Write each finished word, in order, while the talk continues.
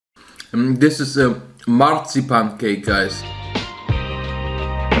This is a marzipan cake, guys.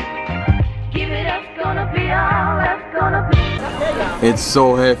 It's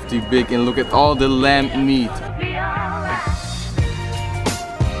so hefty, big, and look at all the lamb meat.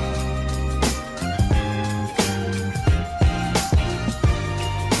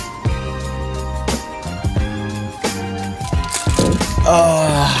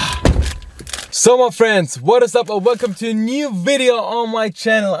 So my friends, what is up and welcome to a new video on my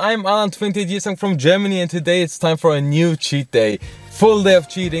channel. I'm Alan, 28 years old from Germany, and today it's time for a new cheat day. Full day of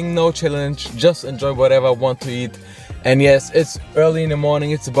cheating, no challenge, just enjoy whatever I want to eat. And yes, it's early in the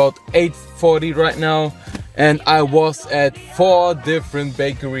morning, it's about 8:40 right now. And I was at 4 different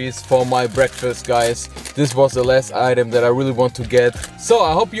bakeries for my breakfast, guys. This was the last item that I really want to get. So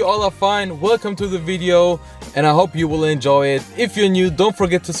I hope you all are fine. Welcome to the video and I hope you will enjoy it. If you're new, don't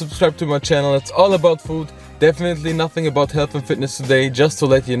forget to subscribe to my channel. It's all about food. Definitely nothing about health and fitness today, just to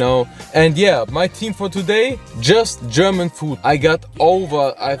let you know. And yeah, my theme for today, just German food. I got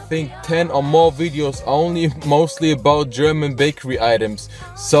over, I think, 10 or more videos only mostly about German bakery items.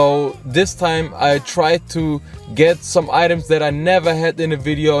 So this time I tried to get some items that I never had in a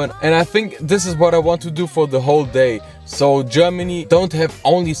video, and I think this is what I want to do for the whole day. So Germany don't have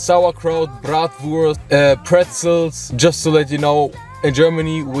only sauerkraut, bratwurst, pretzels, just to let you know. In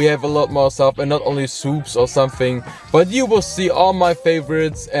Germany we have a lot more stuff, and not only soups or something, but you will see all my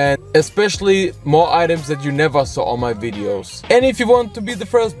favorites and especially more items that you never saw on my videos. And if you want to be the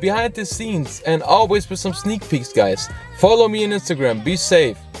first behind the scenes and always with some sneak peeks, guys, follow me on Instagram. Be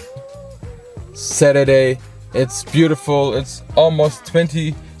safe. Saturday, it's beautiful, it's almost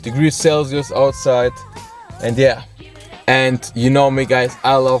 20 degrees Celsius outside, and yeah, and you know me, guys,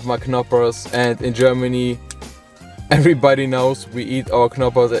 I love my knoppers, and in Germany everybody knows we eat our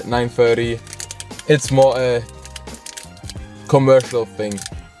knoppers at 9:30. It's more a commercial thing.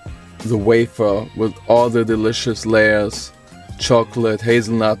 The wafer with all the delicious layers, chocolate,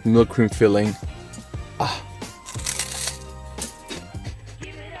 hazelnut, milk cream filling.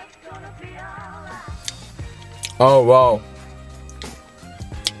 Oh wow.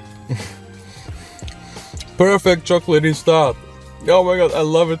 Perfect chocolatey start. Oh my god, I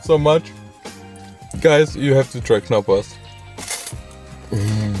love it so much. Guys, you have to try knoppers.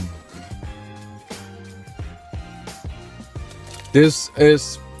 This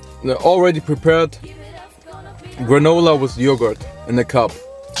is the already prepared granola with yogurt in a cup.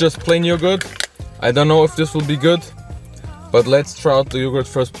 Just plain yogurt. I don't know if this will be good, but let's try out the yogurt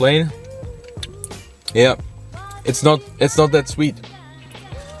first plain. Yeah, it's not that sweet.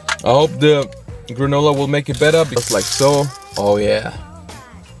 I hope the granola will make it better, because like so. Oh yeah.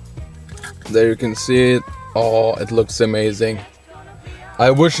 There you can see it. Oh, it looks amazing.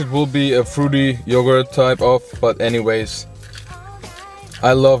 I wish it will be a fruity yogurt type of, but anyways,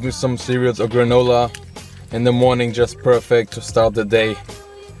 I love me some cereals or granola in the morning, just perfect to start the day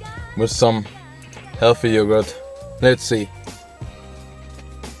with some healthy yogurt. Let's see.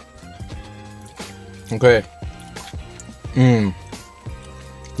 Okay.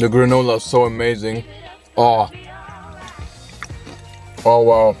 The granola is so amazing. Oh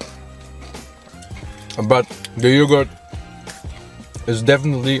wow. But the yogurt is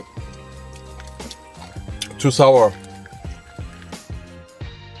definitely too sour.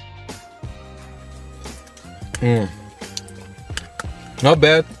 Not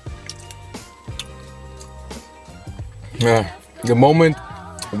bad. Yeah, the moment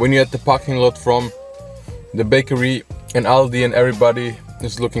when you're at the parking lot from the bakery and Aldi and everybody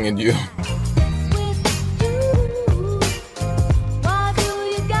is looking at you.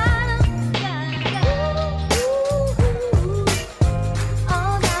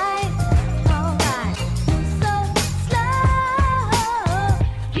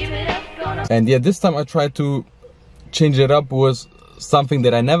 And yeah, this time I tried to change it up with something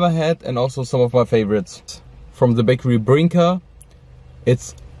that I never had, and also some of my favorites. From the bakery Brinker.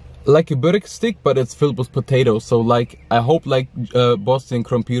 It's like a burek stick, but it's filled with potatoes. So like, I hope like Bosnian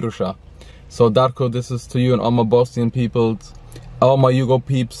krompirusha. So Darko, this is to you and all my Bosnian people, all my Jugo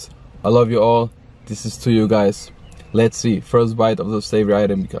peeps. I love you all. This is to you guys. Let's see, first bite of the savory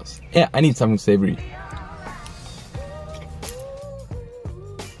item, because yeah, I need something savory.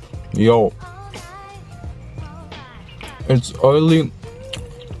 Yo, it's oily,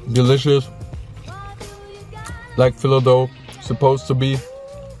 delicious, like phyllo dough supposed to be.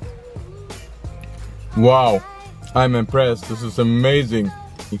 Wow, I'm impressed. This is amazing.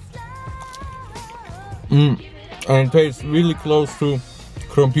 And it tastes really close to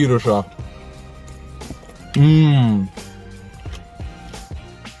krompirusha.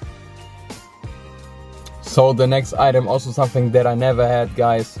 So the next item, also something that I never had,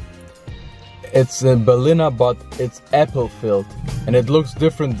 guys. It's a Berliner, but it's apple filled, and it looks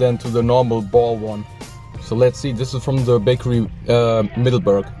different than to the normal ball one. So let's see. This is from the bakery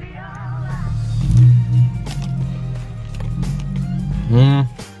Middelburg.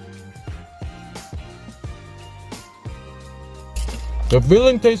 The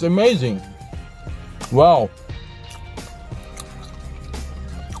filling tastes amazing. Wow.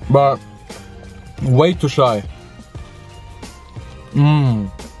 But way too shy.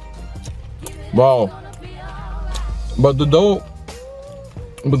 Wow. But the dough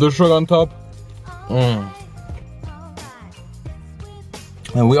with the sugar on top.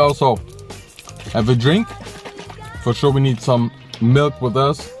 And we also have a drink. For sure we need some milk with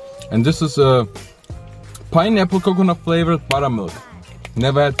us. And this is a pineapple coconut flavored buttermilk.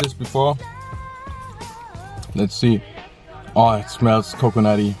 Never had this before. Let's see. Oh, it smells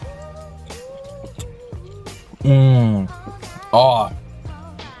coconutty. Oh.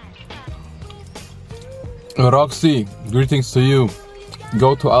 Roxy, greetings to you.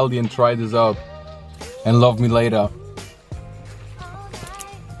 Go to Aldi and try this out. And love me later.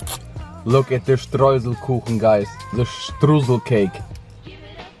 Look at the Streuselkuchen, guys. The Streusel cake.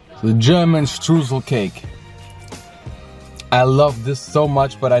 The German Streusel cake. I love this so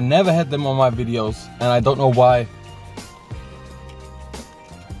much, but I never had them on my videos, and I don't know why.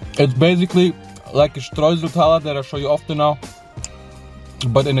 It's basically like a Streuseltaler that I show you often now,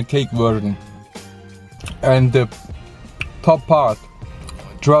 but in a cake version. And the top part,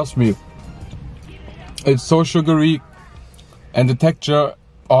 trust me, it's so sugary, and the texture,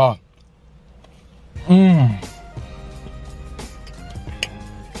 oh.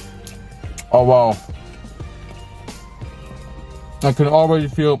 Oh wow. I can already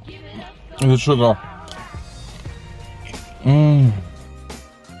feel the sugar.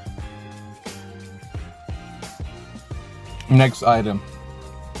 Next item.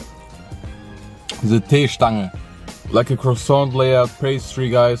 The Teestange. Like a croissant layer pastry,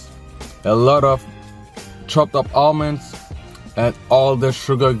 guys. A lot of chopped up almonds and all the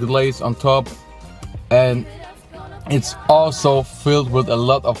sugar glaze on top. And it's also filled with a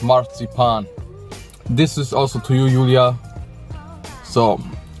lot of marzipan. This is also to you, Julia. So,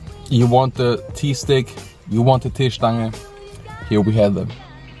 you want the tea stick, you want the Teestange, here we have them.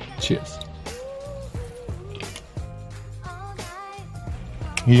 Cheers.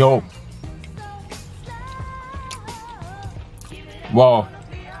 Yo. Wow.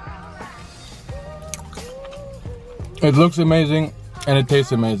 It looks amazing and it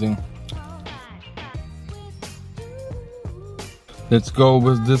tastes amazing. Let's go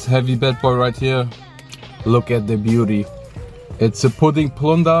with this heavy bad boy right here. Look at the beauty. It's a pudding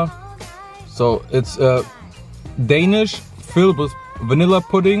plunder, so it's Danish filled with vanilla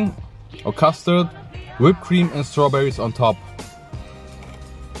pudding or custard, whipped cream and strawberries on top.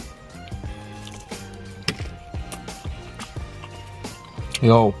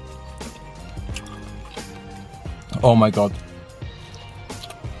 Yo. Oh my god.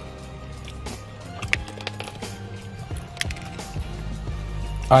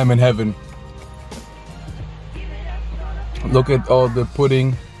 I'm in heaven. Look at all the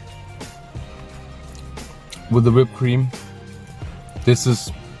pudding with the whipped cream. This is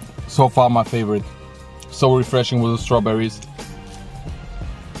so far my favorite. So refreshing with the strawberries.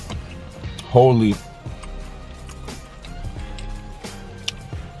 Holy.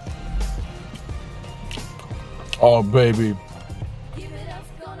 Oh baby.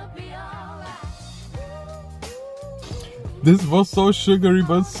 This was so sugary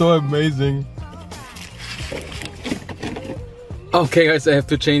but so amazing. Okay guys, I have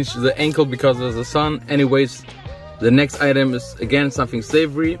to change the ankle because of the sun. Anyways, the next item is again something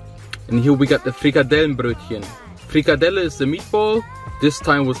savory. And here we got the Frikadellenbrötchen. Frikadelle is the meatball, this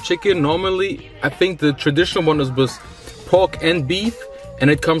time with chicken. Normally, I think the traditional one is with pork and beef. And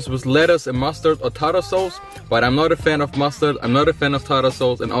it comes with lettuce and mustard or tartar sauce. But I'm not a fan of mustard, I'm not a fan of tartar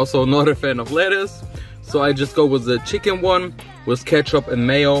sauce, and also not a fan of lettuce. So I just go with the chicken one with ketchup and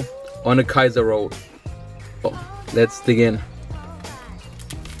mayo on a Kaiser roll. Oh, let's dig in.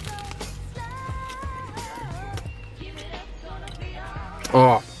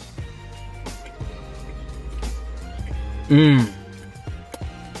 Oh.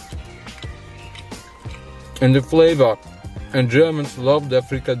 And the flavor. And Germans love their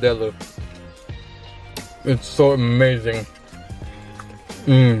frikadelle. It's so amazing.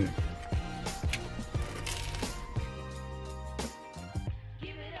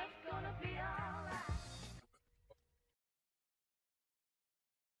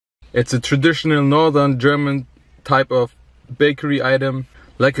 It's a traditional northern German type of bakery item,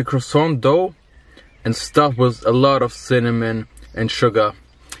 like a croissant dough and stuffed with a lot of cinnamon and sugar.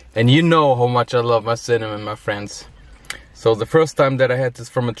 And you know how much I love my cinnamon, my friends. So the first time that I had this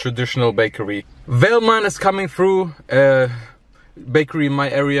from a traditional bakery. Velman is coming through a bakery in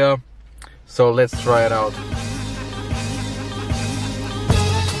my area. So let's try it out.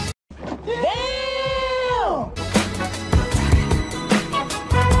 Damn!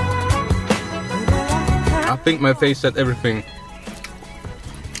 I think my face said everything.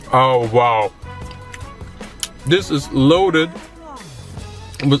 Oh wow. This is loaded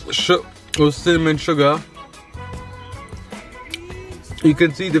with cinnamon sugar. You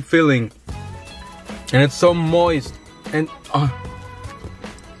can see the filling, and it's so moist. And oh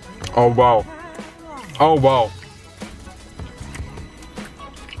wow, oh wow.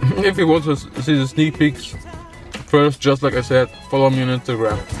 If you want to see the sneak peeks, first, just like I said, follow me on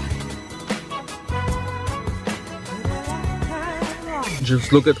Instagram.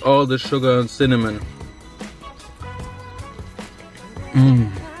 Just look at all the sugar and cinnamon.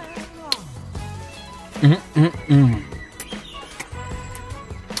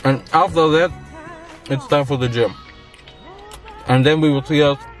 And after that, it's time for the gym. And then we will see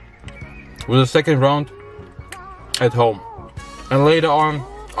us with the second round at home. And later on,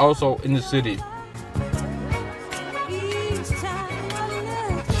 also in the city.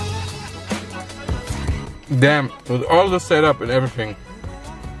 Damn, with all the setup and everything,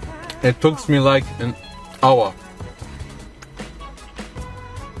 it took me like an hour.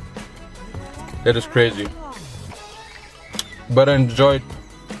 That is crazy. But I enjoyed.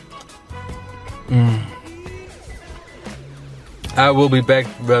 I will be back,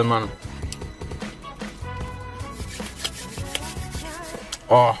 Bellman.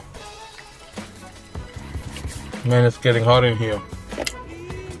 Oh man, it's getting hot in here.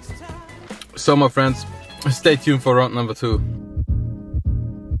 So my friends, stay tuned for round number 2.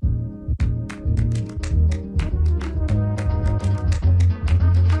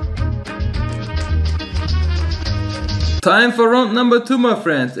 Time for round number 2, my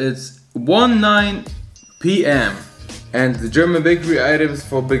friends. It's 1:09 p.m. and the German bakery items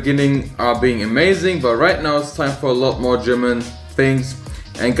for beginning are being amazing, but right now it's time for a lot more German things.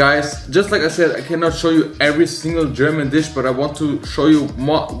 And guys, just like I said, I cannot show you every single German dish, but I want to show you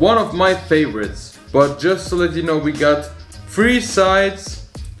one of my favorites. But just to let you know, we got 3 sides.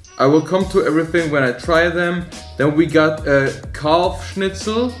 I will come to everything when I try them. Then we got a calf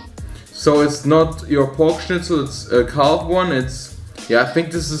schnitzel. So it's not your pork schnitzel, it's a calf one. It's, yeah, I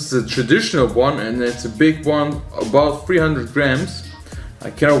think this is the traditional one, and it's a big one, about 300 grams.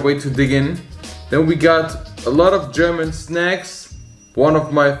 I cannot wait to dig in. Then we got a lot of German snacks. One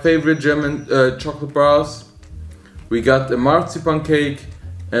of my favorite German chocolate bars. We got a marzipan cake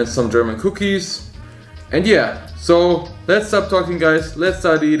and some German cookies. And yeah, so let's stop talking, guys. Let's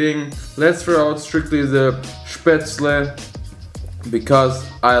start eating. Let's throw out strictly the Spätzle, because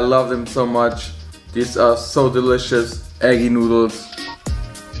I love them so much. These are so delicious, eggy noodles.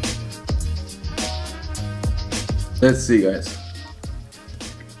 Let's see, guys.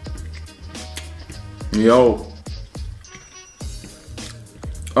 Yo.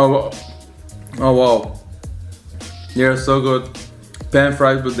 Oh wow. Yeah, so good. Pan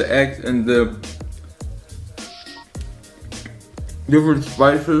fried with the egg and the different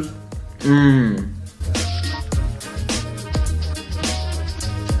spices.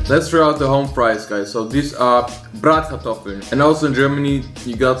 Let's try out the home fries, guys. So these are Bratkartoffeln. And also in Germany,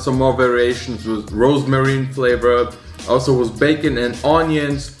 you got some more variations with rosemary flavor. Also with bacon and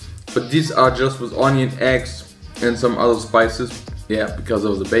onions. But these are just with onion, eggs, and some other spices. Yeah, because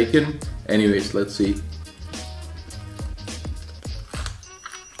of the bacon. Anyways, let's see.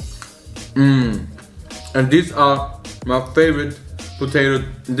 And these are my favorite potato.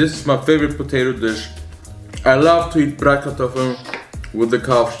 This is my favorite potato dish. I love to eat Bratkartoffeln with the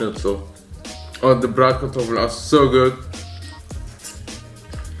calf schnitzel. Oh, the Bratkartoffeln are so good.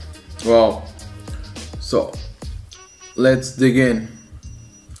 Wow. So, let's dig in.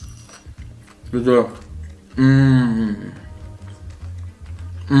 With the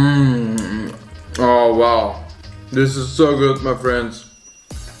Oh wow. This is so good, my friends.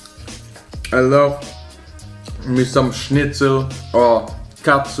 I love me some Schnitzel or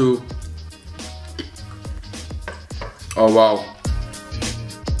katsu. Oh wow.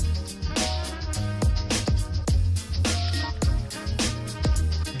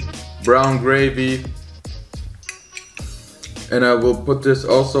 Brown gravy. And I will put this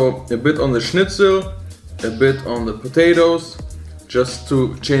also a bit on the Schnitzel, a bit on the potatoes, just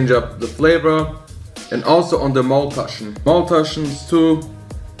to change up the flavor. And also on the Maultaschen. Maultaschens too.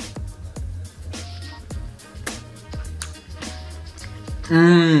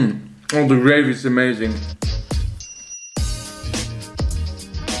 Oh, the gravy is amazing.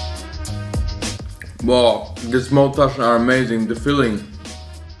 Wow, the small taschen are amazing, the filling.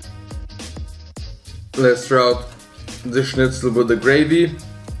 Let's try out the Schnitzel with the gravy.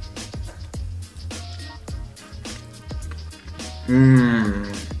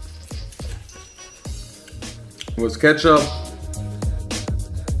 With ketchup.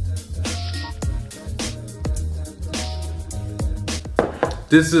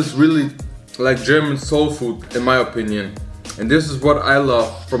 This is really like German soul food in my opinion. And this is what I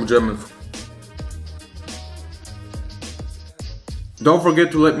love from German food. Don't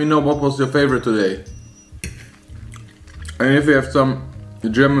forget to let me know what was your favorite today. And if you have some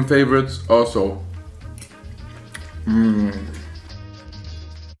German favorites also.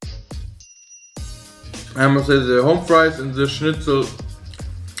 I must say the home fries and the Schnitzel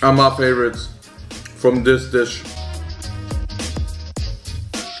are my favorites from this dish.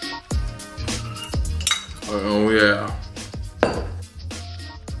 Oh yeah.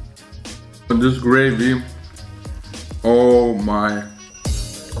 And this gravy, oh my.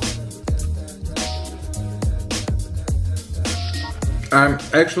 I'm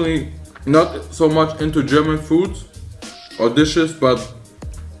actually not so much into German foods or dishes, but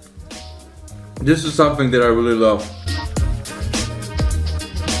this is something that I really love.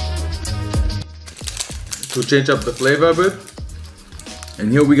 To change up the flavor a bit. And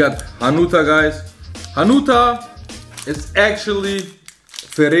here we got Hanuta, guys. Hanuta is actually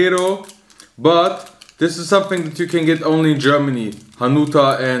Ferrero, but this is something that you can get only in Germany.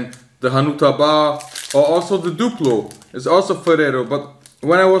 Hanuta and the Hanuta bar, or also the Duplo is also Ferrero, but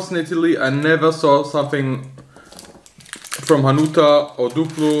when I was in Italy I never saw something from Hanuta or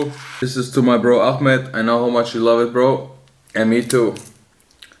Duplo. This is to my bro Ahmed. I know how much you love it, bro, and me too.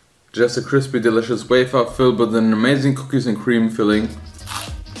 Just a crispy delicious wafer filled with an amazing cookies and cream filling.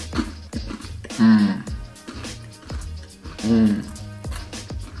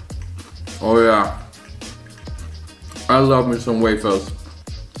 Oh yeah, I love me some wafers.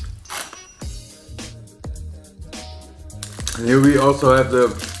 And here we also have the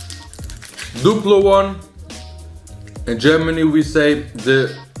Duplo one. In Germany we say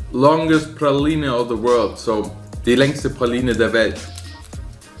the longest praline of the world, so die längste Praline der Welt.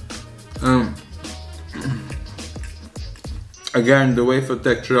 Again, the wafer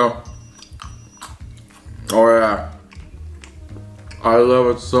texture. Oh yeah, I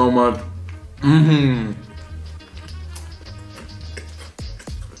love it so much.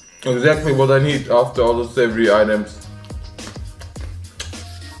 Exactly what I need after all the savory items.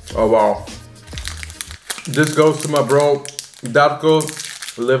 Oh wow. This goes to my bro Darko.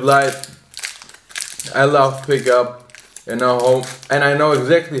 Live light. I love pickup, and I know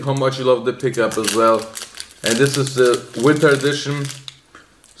exactly how much you love the pickup as well. And this is the winter edition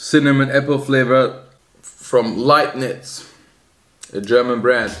cinnamon apple flavor from Leibniz, a German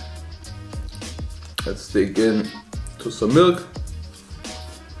brand. Let's dig in to some milk.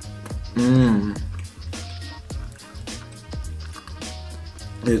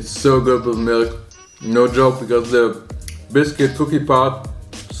 It's so good with milk, no joke, because the biscuit cookie part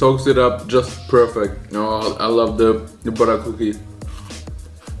soaks it up just perfect. Oh, I love the butter cookie.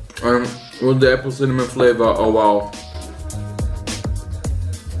 And with the apple cinnamon flavor, oh wow.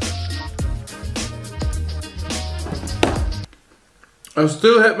 I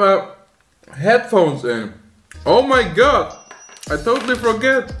still have my headphones in. Oh my god, I totally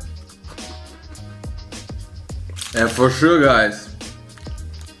forget. And for sure guys,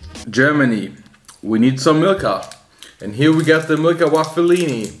 Germany, we need some Milka. And here we got the Milka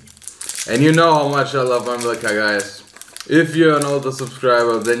Waffelini. And you know how much I love my Milka, guys. If you're an older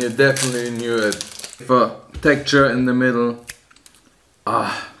subscriber, then you definitely knew it. For texture in the middle.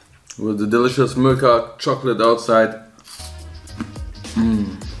 With the delicious Milka chocolate outside.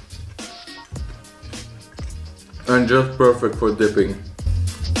 And just perfect for dipping.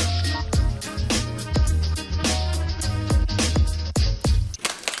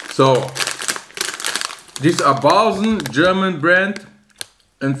 So, these are Balsen, German brand,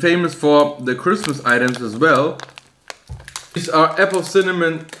 and famous for the Christmas items as well. These are apple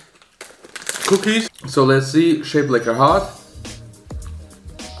cinnamon cookies. So let's see, shaped like a heart.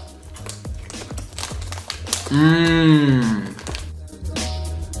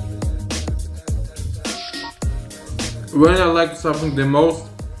 When I like something the most,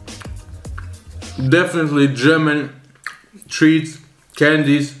 definitely German treats,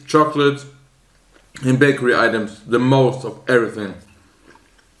 candies, chocolates, and bakery items, the most of everything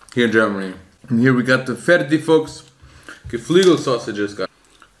here in Germany. And here we got the Fertigfuchs Geflügel sausages, guys.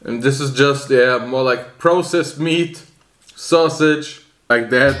 And this is just more like processed meat, sausage,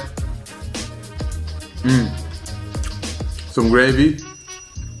 like that. Some gravy.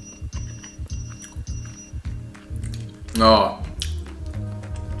 Oh.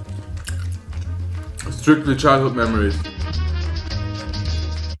 Strictly childhood memories.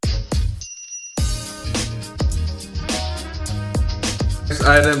 Next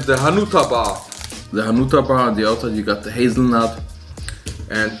item, the Hanuta bar. The Hanuta bar on the outside you got the hazelnut.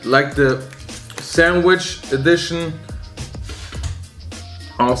 And like the sandwich edition,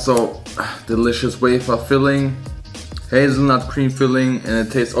 also delicious wafer filling, hazelnut cream filling, and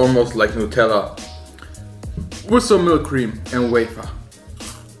it tastes almost like Nutella with some milk cream and wafer.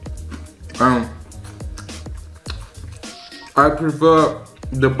 I prefer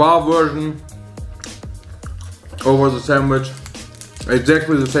the bar version over the sandwich.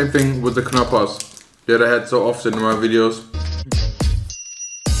 Exactly the same thing with the knoppers that I had so often in my videos.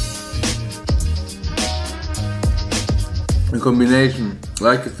 A combination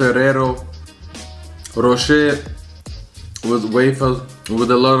like a Ferrero Rocher with wafers,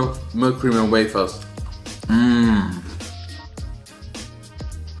 with a lot of milk cream and wafers.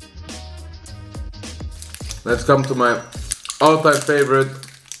 Let's come to my all-time favorite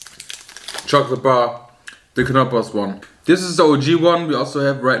chocolate bar, the Knoppers one. This is the OG one. We also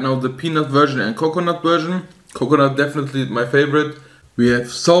have right now the peanut version and coconut version. Coconut definitely my favorite. We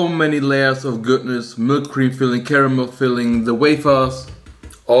have so many layers of goodness, milk cream filling, caramel filling, the wafers.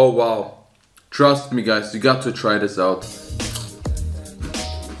 Oh wow. Trust me guys, you got to try this out.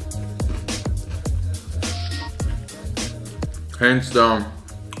 Hands down,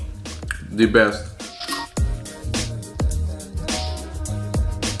 the best.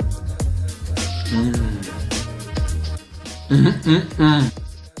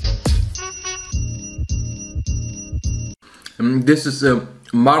 This is a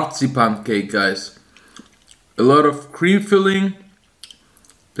marzipan cake, guys. A lot of cream filling,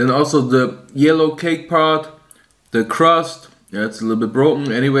 then also the yellow cake part, the crust, yeah, it's a little bit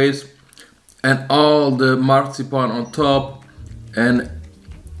broken anyways, and all the marzipan on top and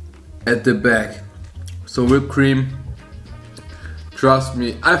at the back. So whipped cream. Trust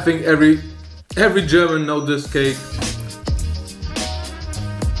me, I think every German knows this cake.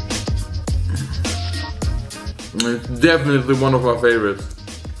 It's definitely one of our favorites.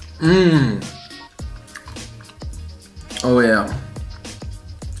 Oh yeah.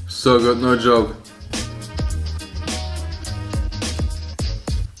 So good, no joke.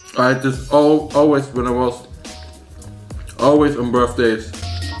 I had this always when I was always on birthdays.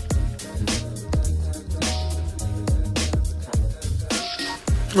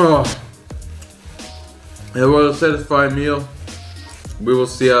 Oh, it was a satisfying meal. We will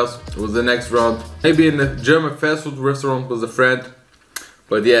see us with the next round. Maybe in a German fast food restaurant with a friend.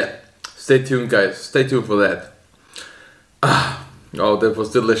 But yeah, stay tuned guys. Stay tuned for that. Oh, that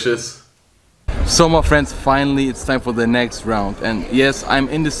was delicious. So my friends, finally it's time for the next round. And yes, I'm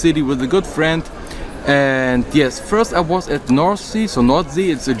in the city with a good friend. And yes, first I was at Nordsee. So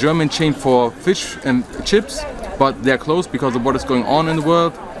Nordsee, it's a German chain for fish and chips. But they're closed because of what is going on in the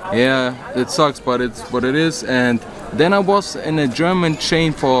world. Yeah, it sucks, but it's what it is. And then I was in a German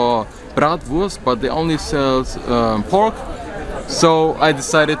chain for bratwurst, but they only sell pork. So I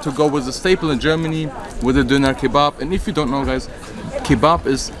decided to go with a staple in Germany with the Döner Kebab. And if you don't know guys, kebab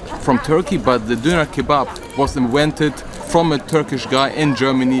is from Turkey, but the Döner Kebab was invented from a Turkish guy in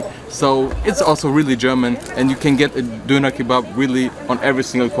Germany. So it's also really German, and you can get a Döner Kebab really on every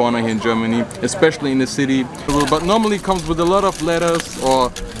single corner here in Germany, especially in the city. But normally it comes with a lot of lettuce or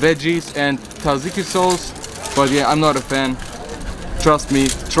veggies and tzatziki sauce. But yeah, I'm not a fan. Trust me,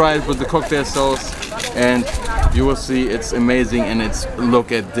 try it with the cocktail sauce and you will see it's amazing. And it's,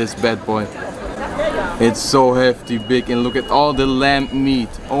 look at this bad boy. It's so hefty, big, and look at all the lamb meat.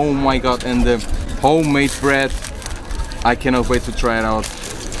 Oh my god, and the homemade bread. I cannot wait to try it out.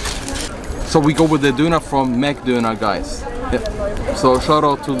 So we go with the Döner from McDöner, guys. Yeah. So shout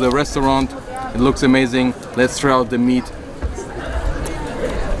out to the restaurant. It looks amazing. Let's try out the meat.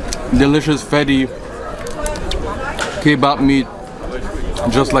 Delicious fatty kebab meat,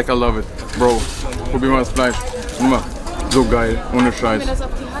 just like I love it. Bro, probier mal das Fleisch. So geil, ohne Scheiß.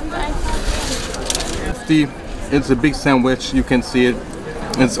 It's a big sandwich, you can see it.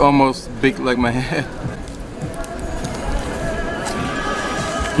 It's almost big like my head.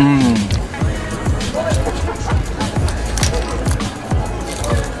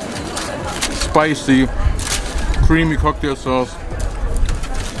 Spicy, creamy cocktail sauce.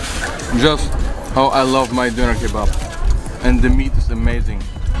 Just how I love my Döner Kebab. And the meat is amazing.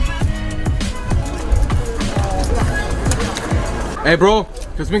 Ey Bro,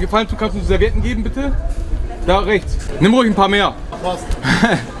 kannst du mir gefallen, du kannst uns Servietten geben bitte? Da rechts. Nimm ruhig ein paar mehr. Passt.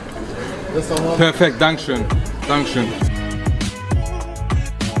 Perfekt, Dankeschön. Dankeschön.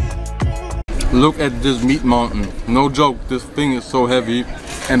 Look at this meat mountain. No joke, this thing is so heavy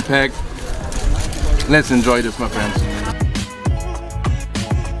and packed. Let's enjoy this, my friends.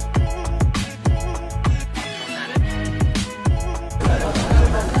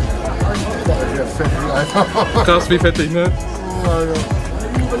 Krass, wie fettig, ne?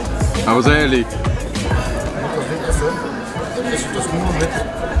 Aber sehr ehrlich.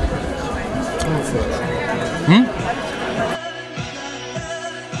 Hm?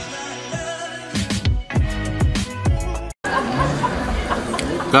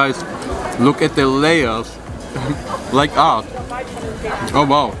 Guys, look at the layers. Like art. Oh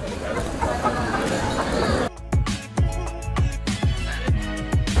wow.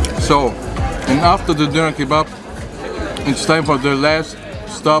 So, and after the Döner Kebab, it's time for the last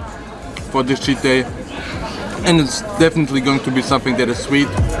stop for this cheat day. And it's definitely going to be something that is sweet.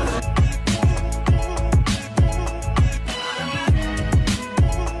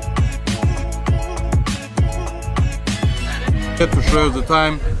 To show the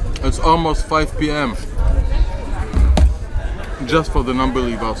time, it's almost 5 p.m. just for the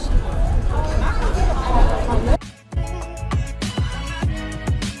non-believers.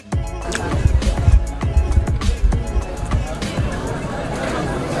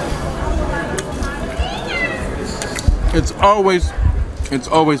 It's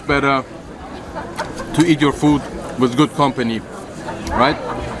always better to eat your food with good company, right?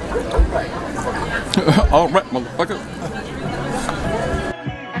 All right, motherfucker.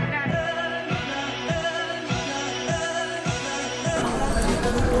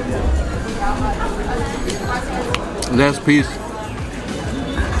 Last piece.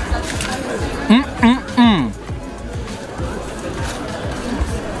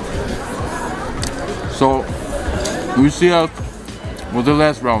 So we see out with the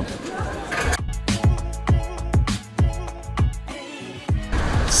last round.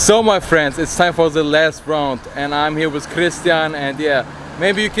 So my friends, it's time for the last round and I'm here with Christian, and yeah,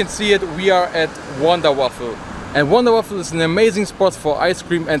 maybe you can see it, we are at Wonder Waffle. And Wonder Waffle is an amazing spot for ice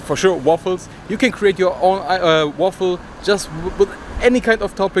cream and for sure waffles. You can create your own waffle just with any kind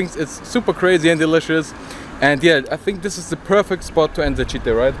of toppings. It's super crazy and delicious. And yeah, I think this is the perfect spot to end the cheat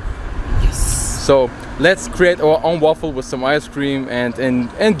day, right? Yes. So let's create our own waffle with some ice cream and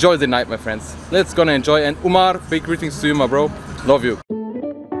enjoy the night, my friends. Let's gonna enjoy. And Umar, big greetings to you, my bro. Love you.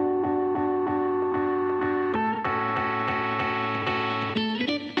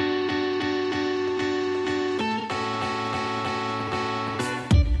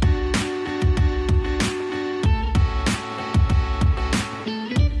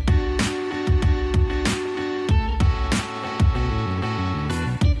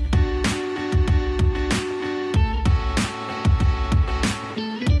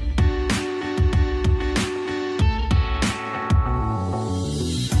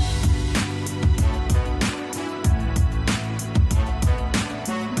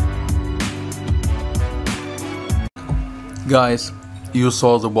 Guys, you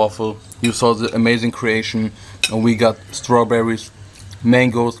saw the waffle, you saw the amazing creation, and we got strawberries,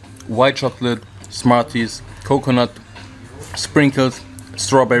 mangoes, white chocolate, Smarties, coconut, sprinkles,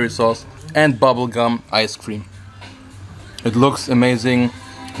 strawberry sauce, and bubblegum ice cream. It looks amazing,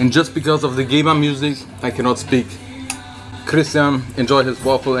 and just because of the Kebap music, I cannot speak. Christian enjoyed his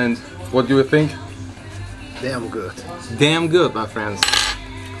waffle, and what do you think? Damn good. Damn good, my friends.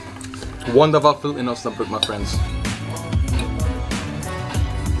 Wonder Waffle in Osnabrück, my friends.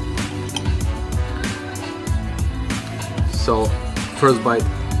 So, first bite.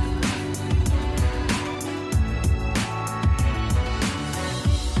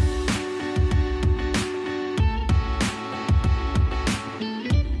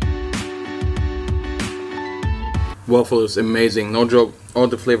 Waffle is amazing, no joke. All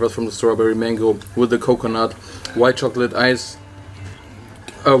the flavors from the strawberry mango with the coconut, white chocolate ice,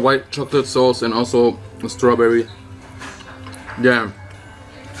 white chocolate sauce, and also strawberry. Yeah,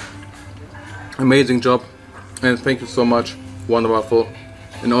 amazing job. And thank you so much, Wonder Waffle.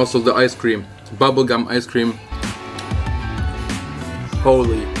 And also the ice cream, bubblegum ice cream.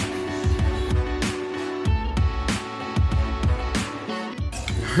 Holy.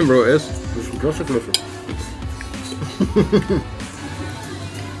 Bro, es ist ein Plastiklöffel.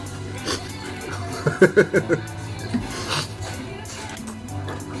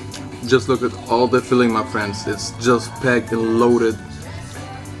 Just look at all the filling, my friends. It's just packed and loaded.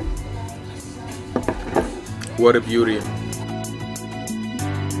 What a beauty.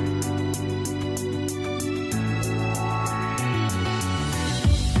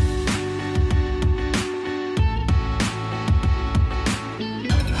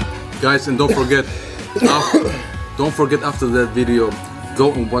 Guys, and don't forget after that video,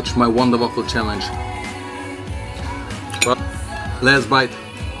 go and watch my Wonder Waffle challenge. Well, last bite.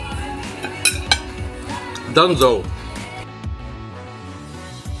 Dunzo.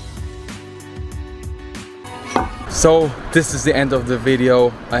 So this is the end of the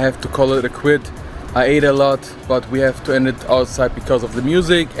video. I have to call it a quit. I ate a lot, but we have to end it outside because of the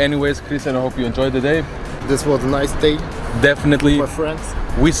music. Anyways, Christian, I hope you enjoyed the day. This was a nice day. Definitely. My friends.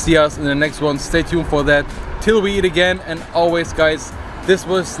 We see us in the next one. Stay tuned for that. Till we eat again. And always, guys, this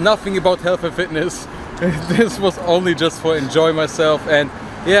was nothing about health and fitness. This was only just for enjoy myself. And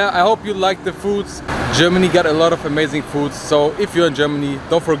yeah, I hope you like the foods. Germany got a lot of amazing foods. So if you're in Germany,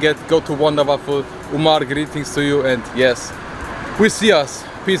 don't forget, go to Wonder Waffle. Umar, greetings to you. And yes, we see us.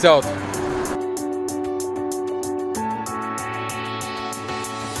 Peace out.